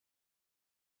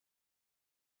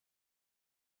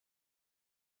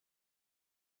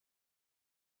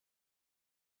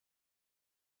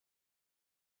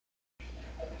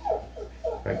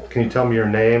Right. Can you tell me your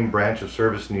name, branch of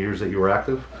service, and the years that you were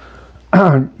active?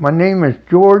 My name is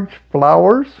George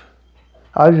Flowers.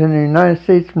 I was in the United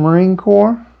States Marine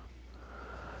Corps.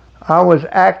 I was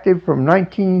active from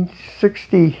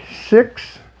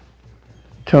 1966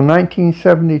 till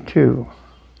 1972.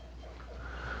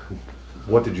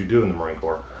 What did you do in the Marine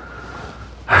Corps?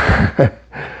 The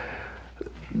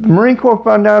Marine Corps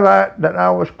found out that I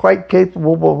was quite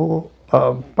capable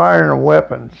of firing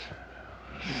weapons.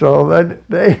 So that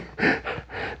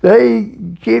they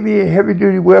gave me a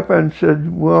heavy-duty weapon and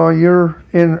said, well, you're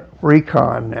in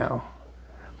recon now.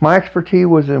 My expertise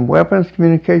was in weapons,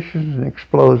 communications, and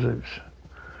explosives.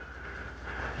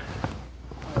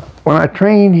 When I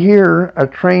trained here, I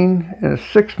trained in a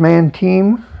 6-man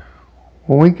team.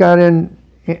 When we got in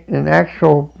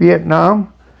actual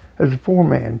Vietnam, it was a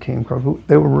 4-man team because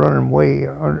they were running way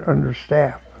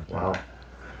understaffed. Wow.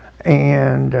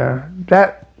 And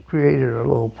that created a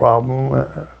little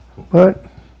problem, but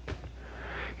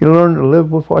you learn to live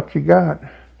with what you got.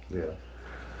 Yeah.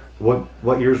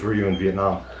 What years were you in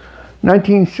Vietnam?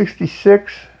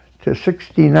 1966 to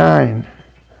 69.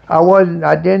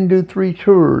 I didn't do 3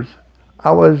 tours.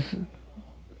 I was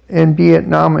in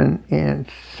Vietnam in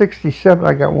 67.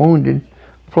 I got wounded,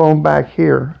 flown back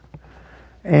here,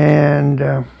 and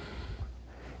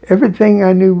everything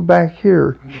I knew back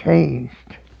here changed.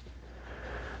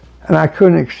 And I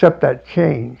couldn't accept that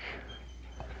change.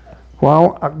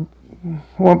 Well, I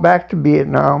went back to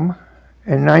Vietnam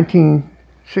in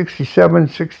 1967,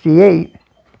 68.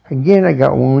 Again, I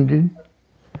got wounded,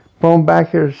 flown back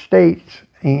here to the States,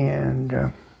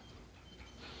 and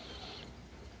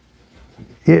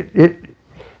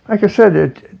like I said,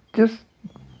 it just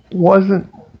wasn't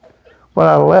what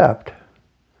I left.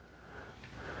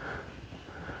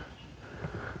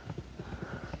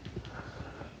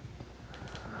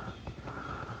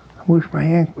 I wish my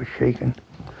hand was shaking.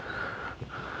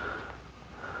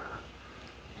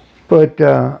 But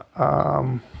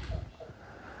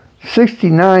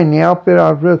 69, the outfit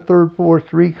I was with, 3rd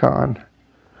Force Recon,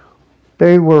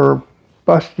 they were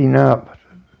busting up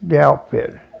the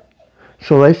outfit.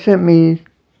 So they sent me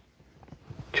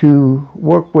to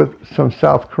work with some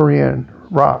South Korean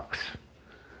rocks.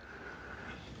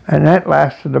 And that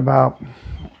lasted about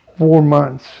 4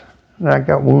 months, and I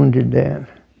got wounded then.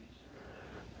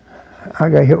 I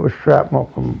got hit with shrapnel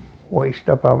from waist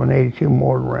up out of an 82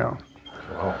 mortar round.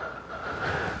 Wow.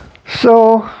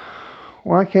 So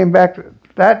when I came back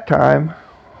that time,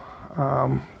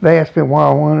 they asked me what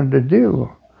I wanted to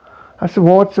do. I said,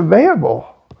 well, what's available?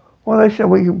 Well, they said,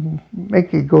 we can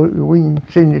make you go, we can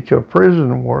send you to a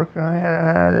prison and work. And I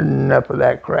had enough of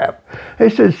that crap. They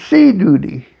said, sea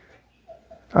duty.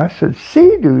 I said,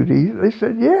 sea duty? They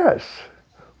said, yes.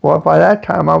 Well, by that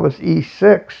time I was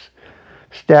E6,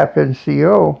 staff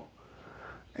NCO,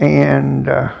 and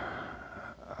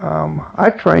I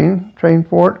trained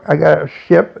for it. I got a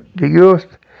ship, the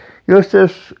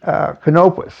USS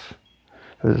Canopus.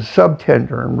 It was a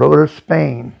subtender in Rota,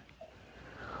 Spain.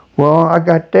 Well, I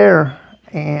got there,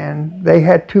 and they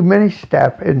had too many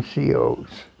staff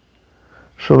NCOs.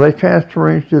 So they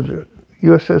transferred me to the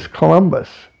USS Columbus,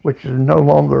 which is no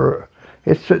longer,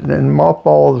 it's sitting in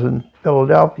mothballs in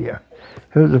Philadelphia.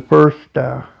 It was the first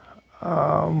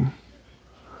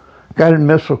guided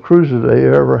missile cruiser they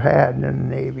ever had in the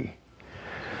Navy.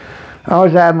 I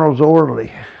was Admiral's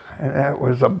orderly, and that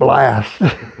was a blast.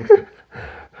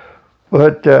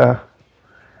 But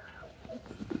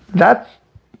that's,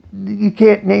 you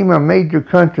can't name a major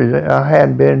country that I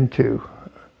hadn't been to.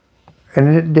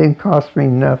 And it didn't cost me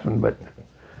nothing but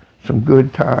some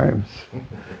good times.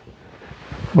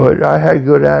 But I had a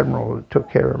good admiral that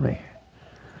took care of me.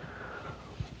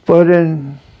 But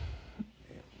in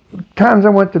times I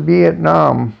went to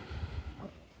Vietnam,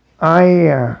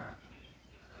 I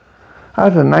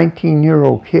was a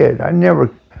 19-year-old kid. I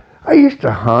used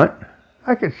to hunt.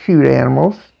 I could shoot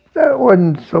animals. That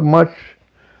wasn't so much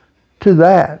to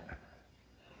that.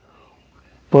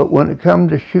 But when it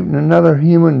comes to shooting another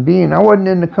human being, I wasn't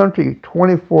in the country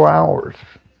 24 hours.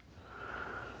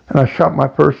 And I shot my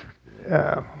first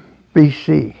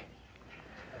BC.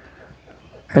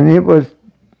 And it was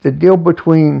the deal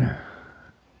between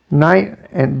night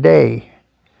and day.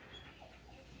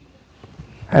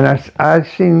 And I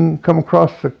seen him come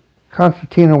across the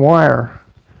concertina wire.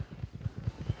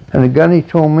 And the gunny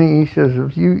told me, he says,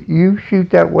 if you shoot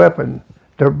that weapon,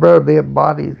 there better be a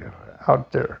body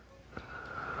out there.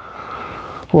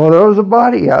 Well, there was a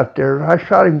body out there. I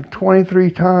shot him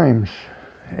 23 times.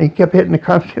 And he kept hitting the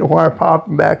concertina wire,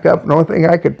 popping back up. And the only thing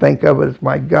I could think of is,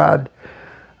 my God,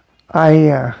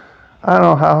 I don't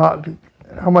know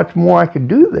how much more I could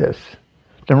do this.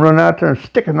 than run out there and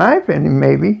stick a knife in him,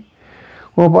 maybe.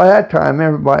 Well, by that time,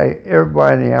 everybody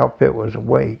in the outfit was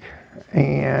awake,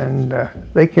 and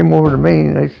they came over to me,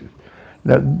 and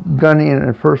the gunny and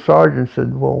the first sergeant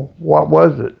said, "Well, what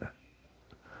was it?"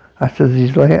 I said,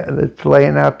 "It's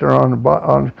laying out there on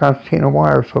the concertina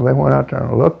wire." So they went out there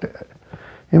and looked at it.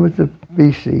 It was the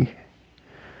BC,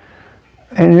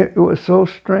 and it was so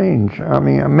strange. I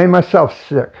mean, I made myself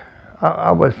sick.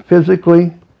 I was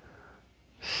physically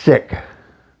sick,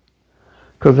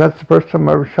 because that's the first time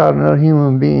I ever shot another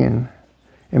human being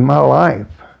in my life.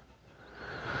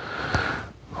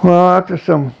 Well, after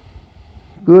some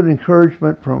good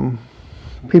encouragement from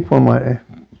people on my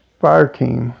fire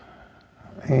team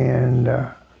and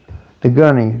the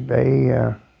gunny, they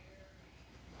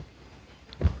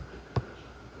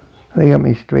got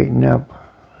me straightened up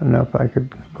enough I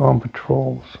could go on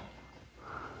patrols.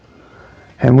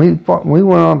 And we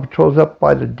went on patrols up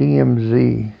by the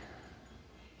DMZ.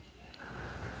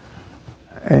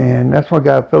 And that's when I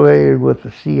got affiliated with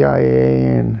the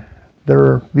CIA and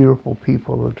their beautiful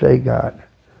people that they got.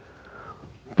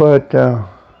 But I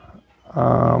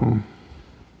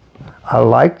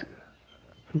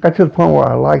got to the point where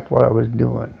I liked what I was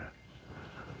doing.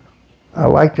 I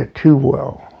liked it too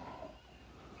well.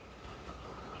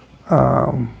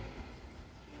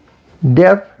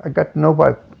 Death, I got to know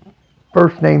by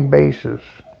first name basis.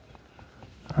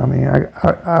 I mean,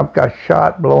 I've got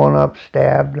shot, blown up,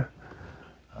 stabbed,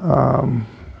 you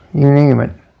name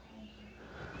it.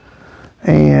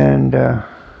 And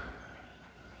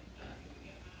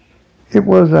it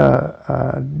was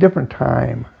a different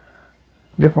time,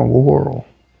 different world.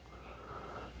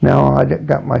 Now I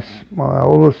got my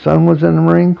oldest son was in the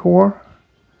Marine Corps,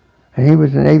 and he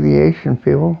was in aviation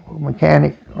field,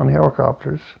 mechanic on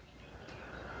helicopters.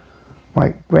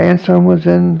 My grandson is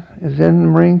in the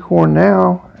Marine Corps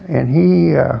now, and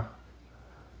he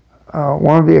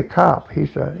wanted to be a cop.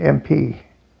 He's an MP,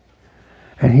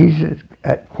 and he's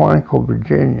at Quantico,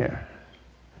 Virginia.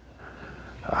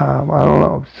 I don't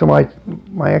know.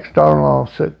 My ex-daughter-in-law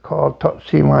called to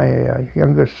see my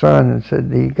youngest son and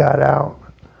said he got out.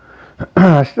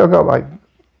 I still got my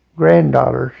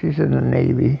granddaughter. She's in the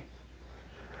Navy.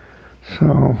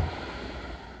 So,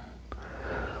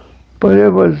 but it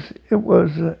was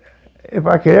if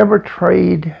I could ever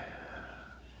trade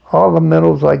all the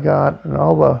medals I got and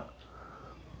all the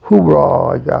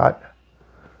hoorah I got,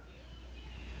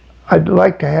 I'd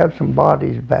like to have some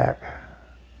bodies back.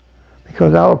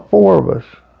 Because out of 4 of us,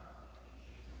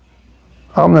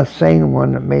 I'm the sane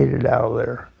one that made it out of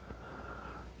there.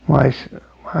 My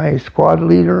squad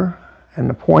leader and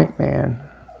the point man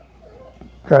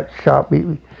got shot.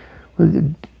 We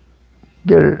did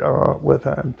it with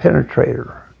a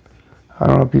penetrator. I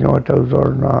don't know if you know what those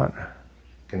are or not.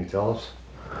 Can you tell us?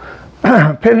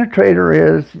 Penetrator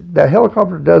is, the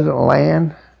helicopter doesn't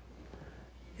land.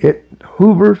 It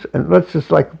hoovers and lets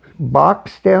us like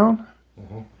box down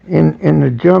in the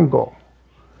jungle.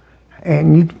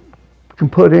 And you can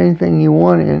put anything you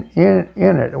want in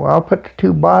it. Well, I'll put the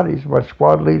 2 bodies, my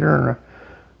squad leader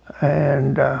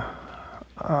and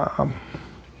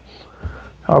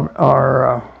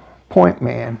our point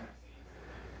man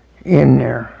in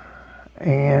there.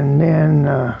 And then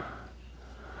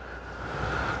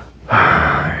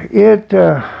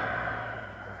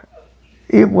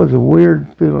it was a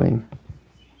weird feeling,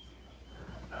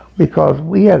 because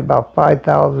we had about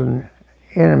 5,000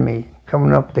 enemy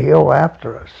coming up the hill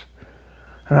after us.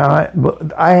 And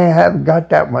I haven't got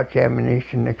that much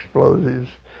ammunition, explosives.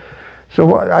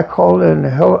 So I called in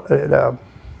the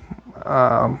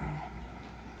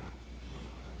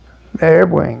air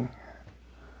wing,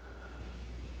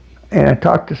 and I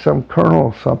talked to some colonel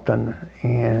or something,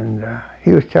 and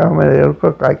he was telling me they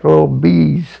looked like little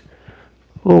bees,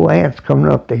 little ants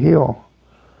coming up the hill.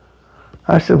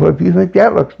 I said, well, if you think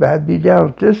that looks bad, be down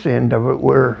at this end of it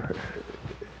where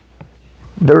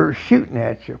they're shooting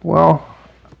at you. Well,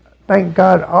 thank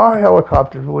God our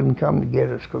helicopters wouldn't come to get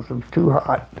us because it was too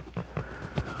hot.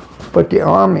 But the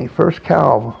Army, 1st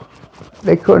Cav,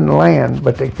 they couldn't land,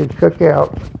 but they could cook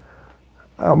out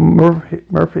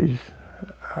Murphy's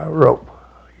rope.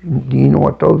 Do you know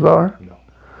what those are? No.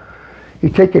 You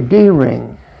take a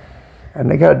D-ring, and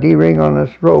they got a D-ring on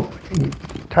this rope, and you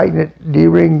tighten it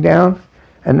D-ring down,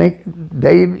 and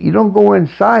you don't go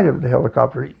inside of the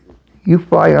helicopter, you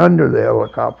fly under the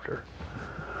helicopter.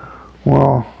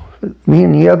 Well, me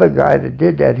and the other guy that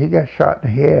did that, he got shot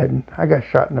in the head, and I got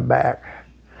shot in the back.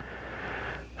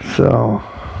 So,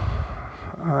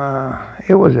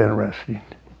 it was interesting.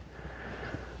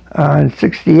 In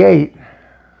 '68,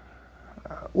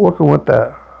 working with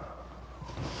the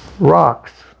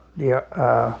rocks, the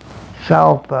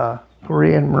South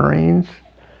Korean Marines.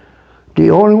 The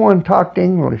only one who talked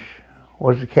English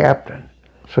was the captain.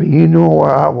 So you knew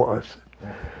where I was.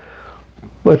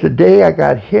 But the day I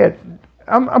got hit,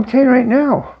 I'm telling you right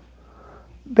now,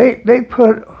 they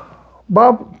put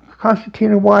Bob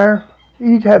Constantina wire,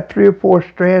 you'd have 3 or 4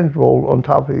 strands rolled on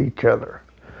top of each other.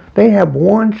 They have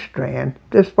one strand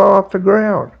this far off the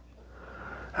ground.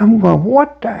 I'm going,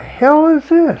 what the hell is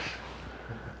this?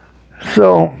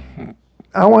 So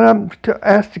I went up to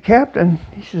ask the captain.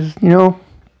 He says, you know,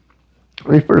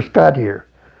 when we first got here,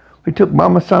 we took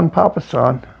Mama San, Papa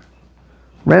San,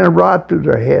 ran a rod through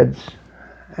their heads,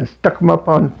 and stuck them up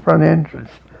on the front entrance.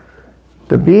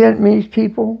 The Vietnamese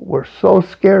people were so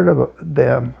scared of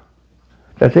them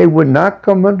that they would not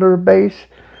come under the base.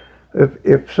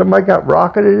 If somebody got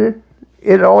rocketed,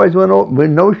 it always went open with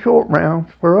no short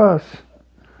rounds for us.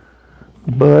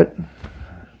 But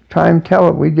time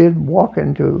telling, we did walk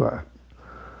into a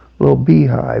little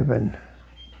beehive, and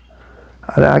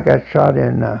I got shot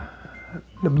in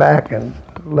the back and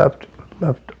left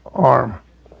arm.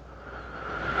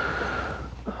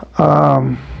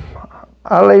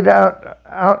 I laid out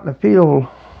in the field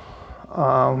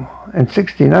in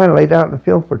 '69. I laid out in the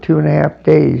field for 2.5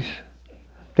 days.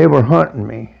 They were hunting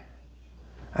me,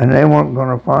 and they weren't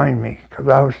going to find me because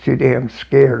I was too damn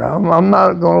scared. I'm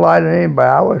not going to lie to anybody.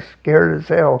 I was scared as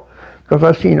hell because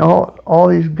I seen all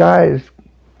these guys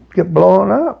get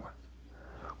blown up.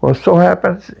 Well, it so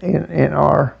happens in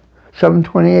our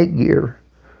 728 gear,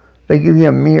 they give you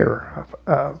a mirror,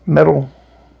 a metal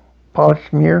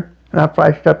polished mirror, and I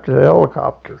flashed up to the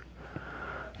helicopter.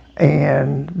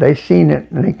 And they seen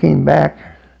it, and they came back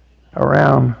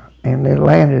around, and they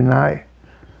landed, and I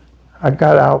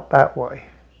got out that way.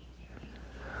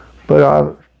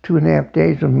 But 2.5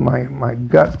 days of my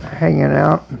gut hanging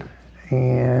out,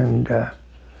 and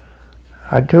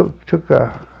I took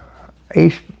a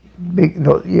ace big. I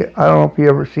don't know if you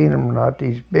ever seen them or not.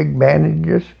 These big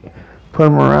bandages, put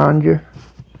them around you,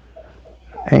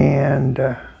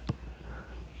 and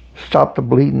stop the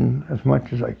bleeding as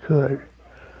much as I could.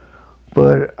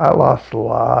 But I lost a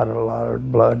lot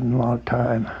of blood and a lot of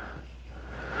time.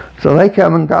 So they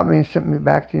come and got me and sent me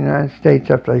back to the United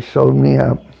States after they sewed me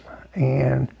up.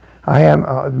 And I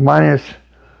have minus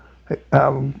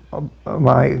my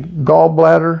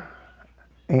gallbladder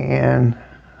and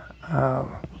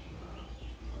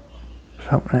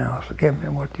something else. I can't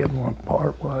remember what the other one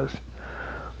part was.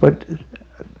 But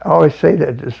I always say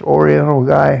that this Oriental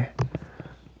guy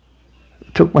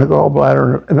took my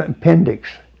gallbladder and appendix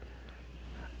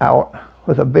out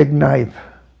with a big knife.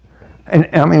 And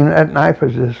I mean, that knife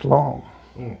was this long.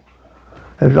 It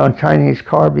was on Chinese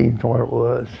carbines, what it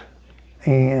was.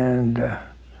 And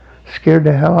scared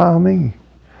the hell out of me.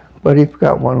 But he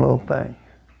forgot one little thing.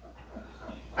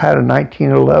 I had a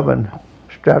 1911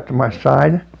 strapped to my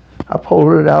side. I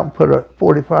pulled it out and put a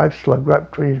 45 slug right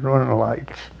between his running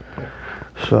lights.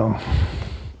 So,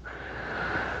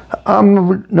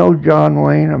 I'm no John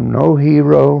Wayne. I'm no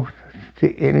hero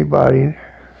to anybody.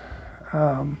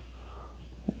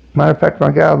 Matter of fact, when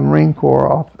I got out of the Marine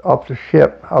Corps off the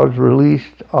ship, I was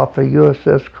released off the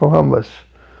USS Columbus.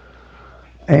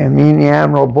 And me and the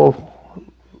Admiral both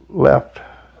left.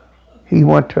 He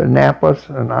went to Annapolis,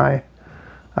 and I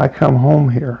come home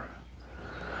here.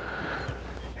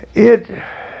 It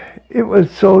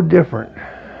was so different.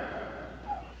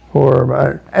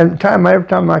 Every time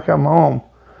I come home,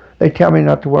 they tell me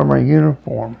not to wear my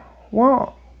uniform.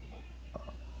 Well,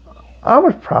 I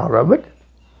was proud of it.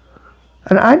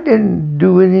 And I didn't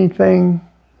do anything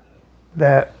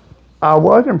that I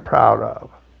wasn't proud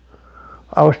of.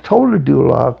 I was told to do a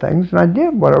lot of things, and I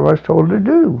did what I was told to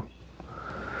do.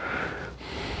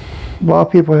 A lot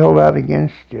of people held out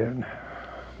against you and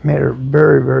made it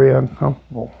very, very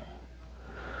uncomfortable.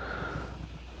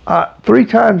 3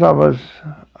 times I was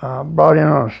brought in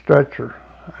on a stretcher.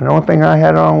 And the only thing I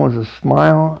had on was a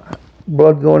smile,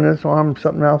 blood going in this arm,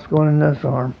 something else going in this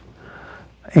arm.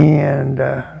 And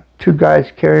 2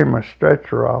 guys carrying my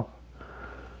stretcher off.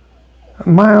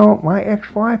 My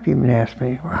ex-wife even asked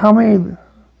me, how many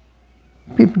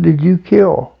people did you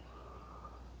kill?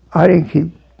 I didn't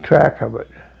keep track of it.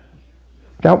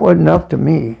 That wasn't up to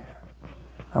me.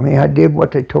 I mean, I did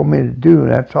what they told me to do,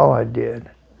 and that's all I did.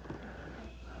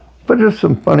 But there's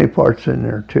some funny parts in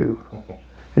there, too.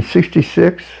 In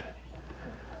 '66,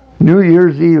 New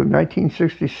Year's Eve,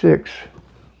 1966,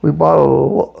 we bought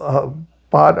a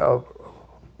bottle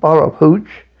of hooch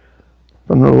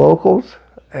from the locals,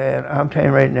 and I'm telling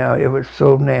you right now, it was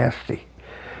so nasty.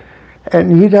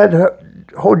 And you'd had to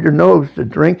hold your nose to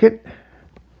drink it.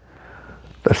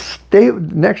 The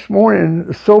next morning,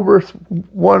 the soberest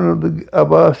one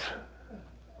of us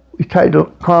we tied a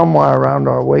comm wire around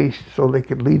our waist so they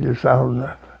could lead us out in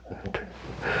the.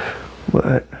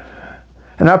 But,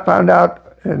 and I found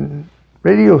out in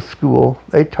radio school,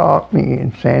 they taught me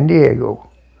in San Diego,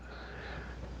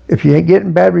 if you ain't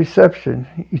getting bad reception,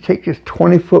 you take this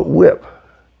 20-foot whip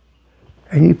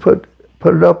and you put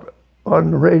it up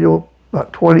on the radio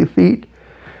about 20 feet.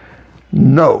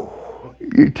 No,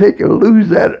 you take and lose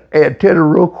that antenna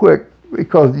real quick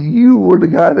because you were the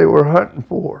guy they were hunting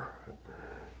for.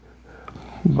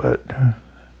 But,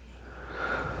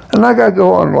 and I got to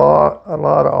go on a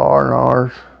lot of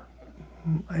R&Rs,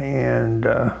 and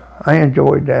I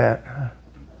enjoyed that.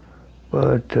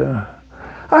 But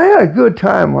I had a good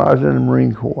time when I was in the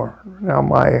Marine Corps. Now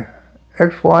my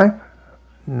ex-wife,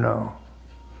 no.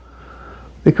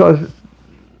 Because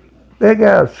they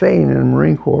got a saying in the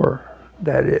Marine Corps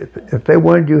that if they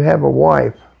wanted you to have a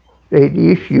wife, they'd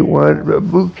issue one at a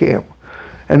boot camp.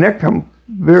 And that come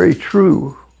very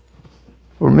true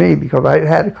for me, because I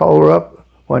had to call her up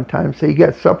one time and say, you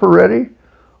got supper ready?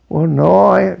 Well,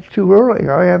 no, it's too early.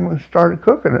 I haven't started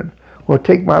cooking it. Well,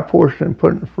 take my portion and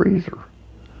put it in the freezer.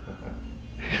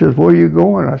 She says, where are you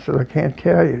going? I said, I can't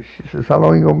tell you. She says, how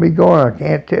long are you going to be going? I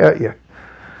can't tell you.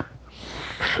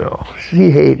 So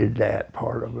she hated that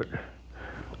part of it.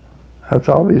 That's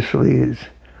obviously,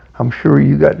 I'm sure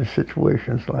you got in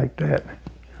situations like that.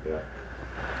 Yeah.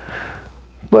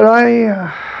 But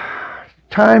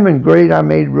time and grade I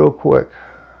made real quick.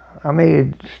 I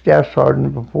made staff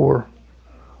sergeant before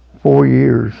 4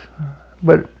 years.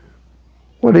 But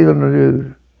what are they going to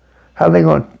do? How are they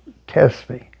going to test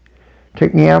me?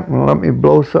 Take me out and let me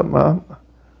blow something up?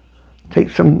 Take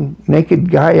some naked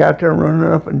guy out there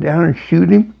running up and down and shoot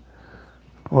him?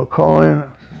 Or call in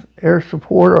air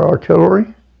support or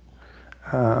artillery?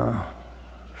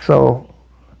 So,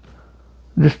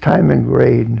 this time and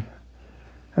grade.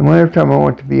 And every time I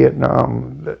went to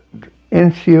Vietnam, the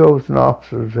NCOs and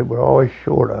officers, they were always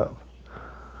short of.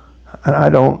 And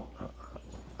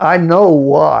I know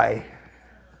why,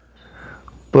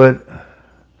 but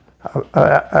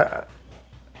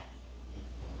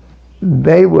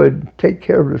they would take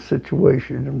care of the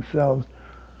situation themselves.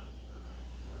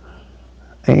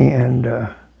 And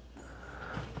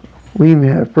we even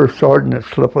had a first sergeant that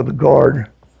slept with a guard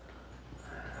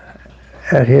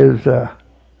at his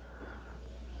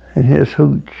in his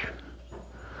hooch.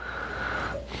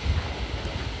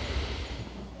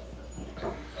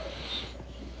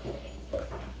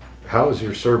 How has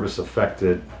your service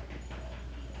affected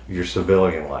your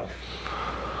civilian life?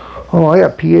 Oh, I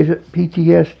got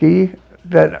PTSD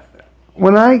that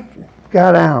when I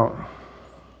got out,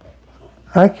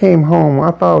 I came home,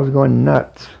 I thought I was going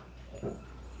nuts.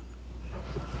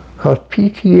 Because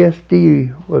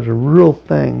PTSD was a real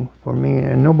thing for me,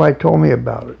 and nobody told me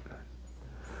about it.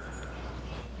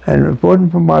 And if it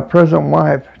wasn't for my present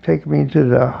wife taking me to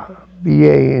the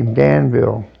VA in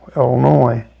Danville,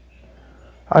 Illinois,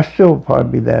 I still would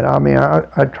probably be that. I mean,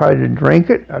 I tried to drink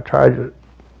it, I tried to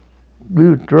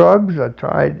do drugs, I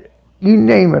tried, you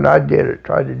name it, I did it,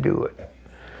 tried to do it.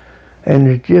 And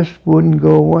it just wouldn't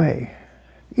go away.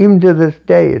 Even to this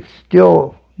day, it's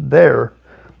still there,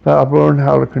 but I've learned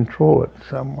how to control it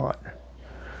somewhat.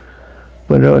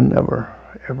 But it'll never,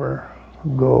 ever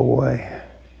go away.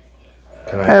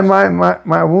 And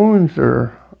my wounds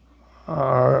are,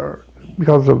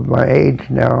 because of my age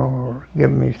now, are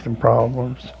giving me some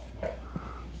problems.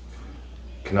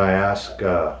 Can I ask,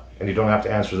 and you don't have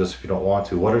to answer this if you don't want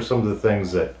to, what are some of the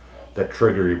things that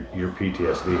trigger your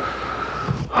PTSD?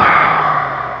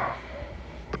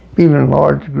 Being in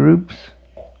large groups.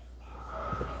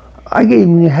 I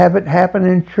even have it happen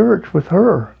in church with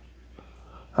her.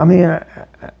 I mean,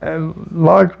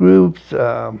 large groups,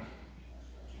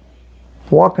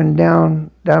 walking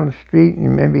down the street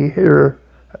and maybe hear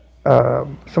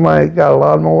somebody got a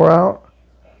lawnmower out.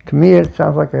 To me, it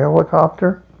sounds like a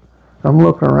helicopter. I'm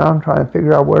looking around trying to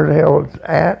figure out where the hell it's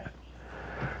at.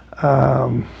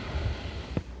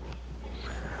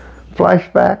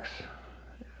 Flashbacks.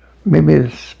 Maybe the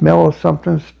smell of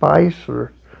something, spice,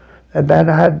 or that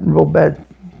I had real bad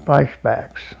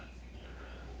flashbacks.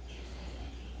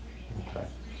 Okay.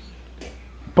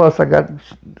 Plus,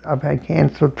 I've had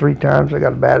cancer 3 times. I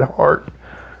got a bad heart,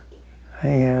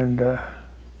 and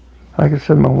like I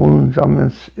said, my wounds. I'm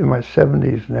in my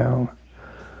 70s now.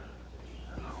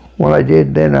 What I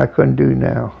did then, I couldn't do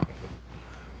now.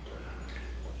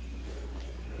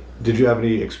 Did you have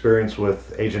any experience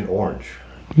with Agent Orange?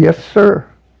 Yes, sir.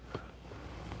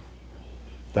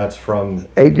 That's from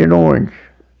Agent Orange.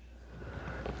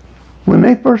 When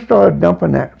they first started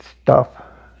dumping that stuff,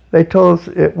 they told us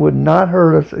it would not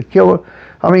hurt us, it kill us.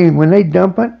 I mean, when they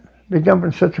dump it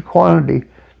in such a quantity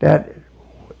that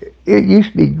it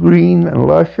used to be green and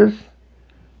luscious.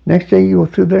 Next day you go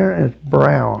through there and it's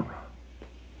brown.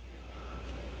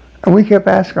 And we kept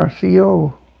asking our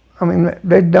CO, I mean,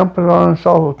 they dump it on us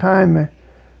all the time,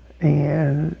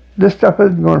 and this stuff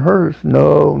isn't going to hurt us.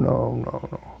 No, no, no,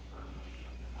 no.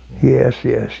 Yes,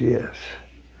 yes, yes.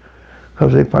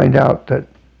 Because they find out that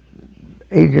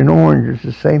Agent Orange is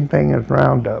the same thing as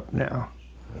Roundup now.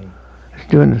 It's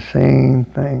doing the same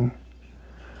thing.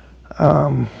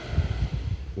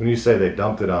 When you say they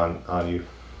dumped it on you,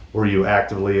 were you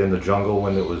actively in the jungle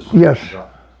when it was? Yes,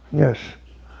 yes.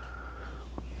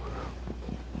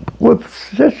 With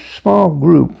such a small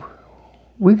group,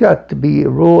 we got to be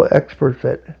real experts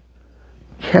at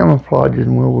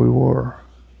camouflaging where we were.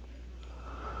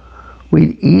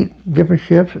 We'd eat different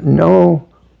shifts, no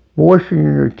washing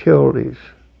your utilities.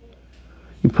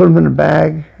 You put them in a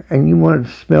bag and you wanted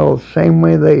to smell the same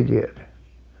way they did.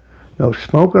 No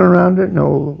smoking around it,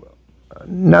 no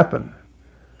nothing.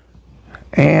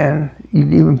 And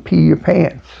you'd even pee your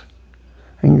pants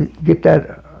and you get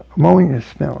that ammonia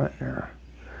smell in there.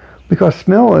 Because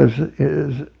smell is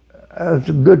as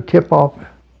a good tip-off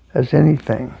as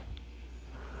anything.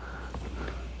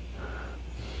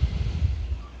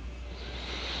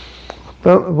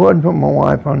 But if it wasn't for my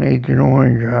wife on Agent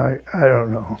Orange, I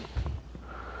don't know.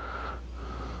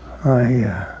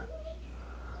 I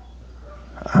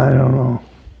don't know.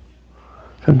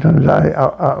 Sometimes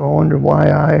I wonder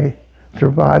why I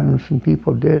survived and some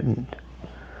people didn't.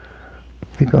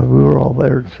 Because we were all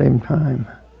there at the same time.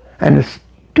 And the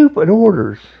stupid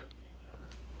orders.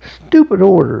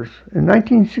 In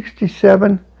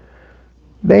 1967,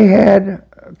 they had,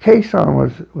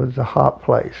 Quezon was a hot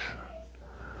place.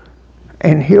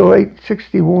 And Hill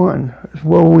 861 is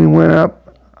where we went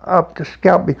up to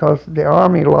scout because the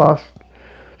Army lost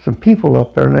some people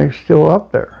up there and they're still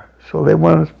up there. So they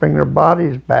wanted us to bring their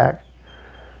bodies back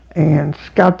and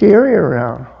scout the area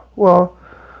around. Well,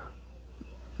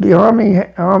 the Army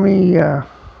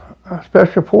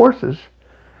Special Forces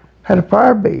had a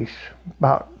fire base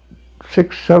about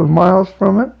 6-7 miles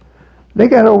from it. They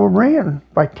got overran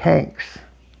by tanks.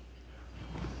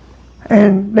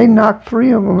 And they knocked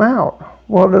 3 of them out.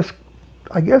 Well, this,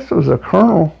 I guess it was a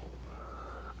colonel,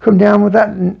 come down with that,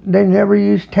 and they never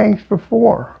used tanks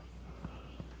before.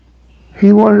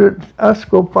 He wanted us to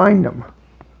go find them.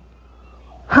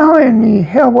 How in the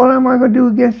hell, what am I going to do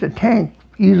against a tank?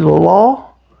 Use the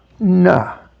law?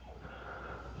 Nah.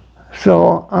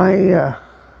 So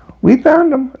we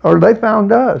found them, or they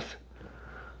found us,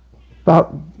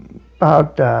 about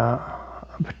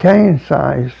battalion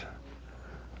size,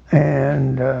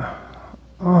 and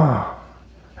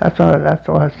that's what I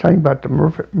was telling you about the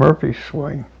Murphy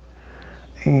swing,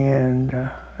 and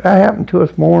that happened to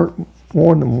us more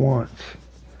than once.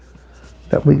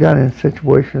 That we got in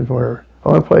situations where the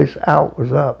only place out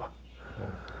was up.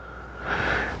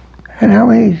 And how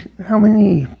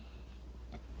many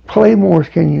claymores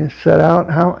can you set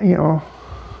out?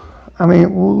 I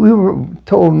mean, we were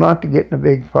told not to get in a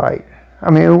big fight. I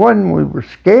mean, it wasn't we were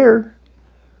scared,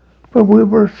 but we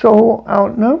were so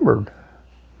outnumbered.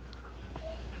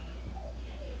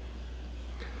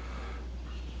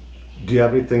 Do you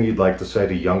have anything you'd like to say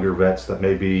to younger vets that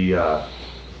may be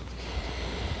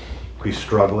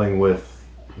struggling with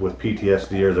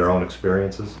PTSD or their own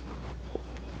experiences?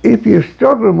 If you're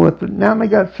struggling with it, now they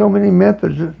got so many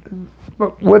methods.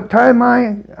 But what time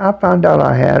I found out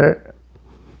I had it,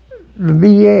 the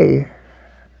VA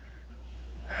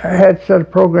had set a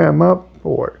program up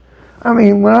for it. I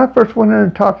mean, when I first went in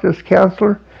and talked to this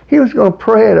counselor, he was going to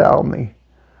pray it out of me.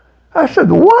 I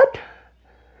said, what?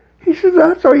 He said,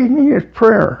 that's all you need is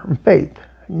prayer and faith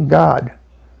in God.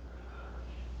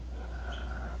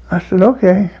 I said,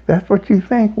 okay, if that's what you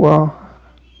think. Well,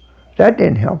 that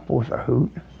didn't help with a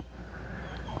hoot.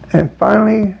 And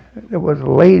finally, there was a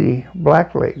lady,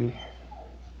 black lady,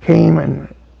 came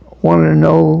and wanted to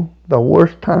know the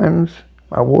worst times,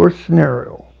 my worst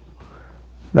scenario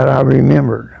that I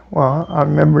remembered. Well, I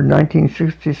remembered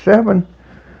 1967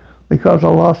 because I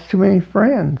lost too many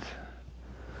friends.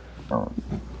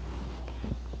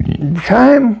 The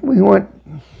time we went,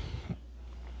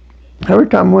 every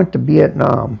time I went to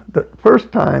Vietnam, the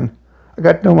first time I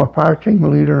got to know my fire team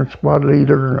leader and squad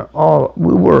leader and all,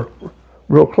 we were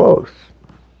real close.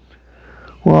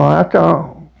 Well, after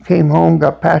I came home,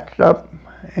 got patched up,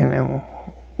 and then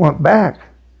went back,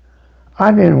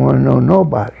 I didn't want to know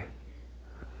nobody.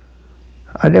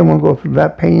 I didn't want to go through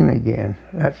that pain again,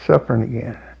 that suffering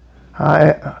again.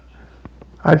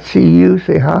 I'd see you,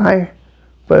 say hi,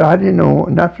 but I didn't know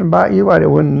nothing about you. I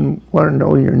didn't want to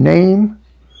know your name,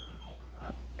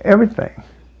 everything.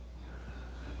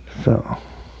 So.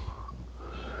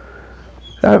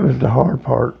 That was the hard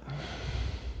part.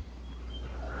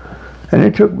 And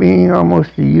it took me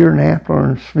almost a year and a half to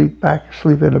learn to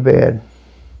sleep in a bed.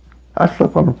 I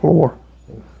slept on the floor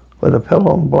with a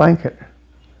pillow and blanket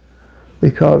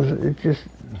because it just,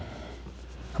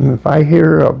 I mean, if I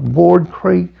hear a board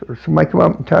creak or somebody come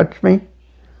up and touch me,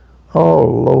 oh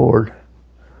Lord,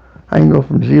 I can go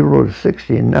from 0 to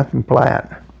 60 and nothing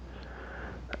flat.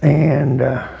 And,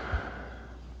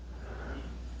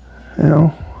 you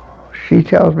know, she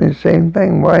tells me the same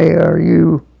thing. Why are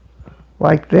you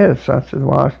like this? I said,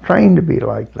 well, I was trained to be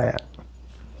like that.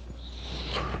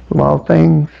 A lot of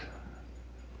things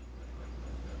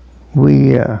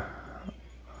we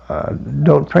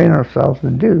don't train ourselves to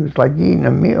do. It's like eating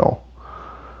a meal.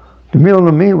 The meal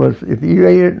to me was, if you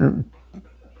ate it in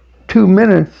 2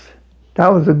 minutes, that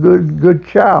was a good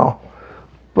chow.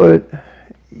 But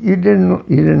you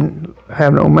didn't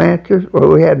have no matches. Well,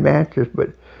 we had matches,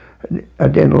 but I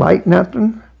didn't light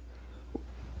nothing.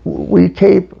 We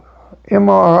tape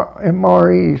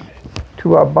MREs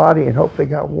to our body and hope they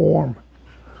got warm.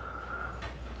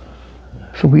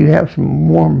 So we'd have some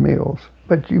warm meals.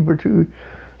 But you were too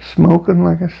smoking,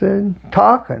 like I said,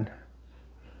 talking.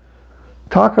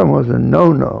 Talking was a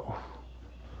no-no.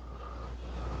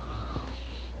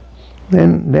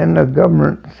 Then the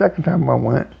government, the second time I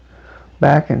went,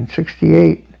 back in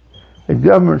 '68, the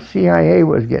government, CIA,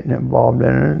 was getting involved in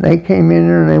it. And they came in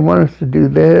there and they want us to do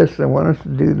this, they want us to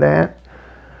do that.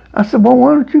 I said, well,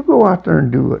 why don't you go out there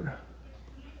and do it?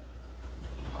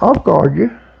 I'll guard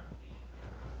you.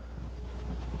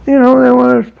 You know, they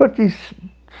want us to put these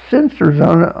sensors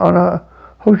on a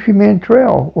Ho Chi Minh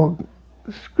Trail. Well,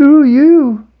 screw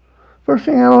you. First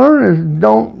thing I learned is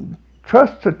don't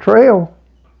trust the trail.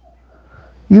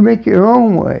 You make your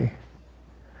own way.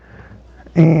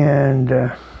 And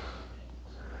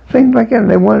things like that.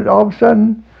 They wanted, all of a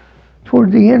sudden,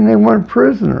 towards the end, they wanted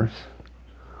prisoners.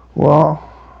 Well,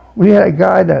 we had a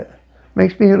guy that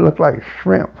makes me look like a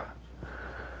shrimp.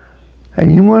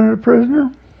 And you wanted a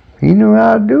prisoner? He knew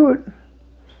how to do it.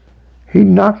 He'd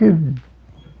knock his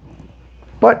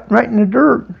butt right in the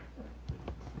dirt,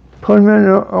 put him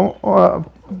in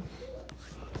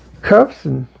cuffs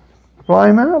and fly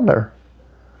him out of there.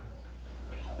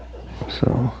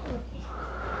 So,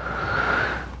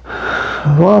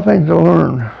 a lot of things to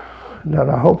learn that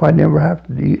I hope I never have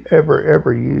to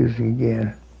ever use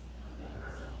again.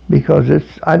 Because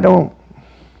I don't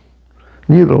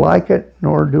neither like it,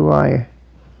 nor do I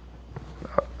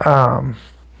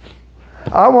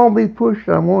won't be pushed.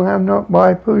 I won't have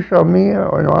nobody push on me,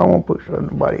 or no, I won't push on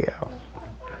nobody else.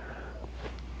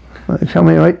 Tell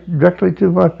me right directly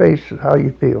to my face how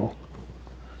you feel.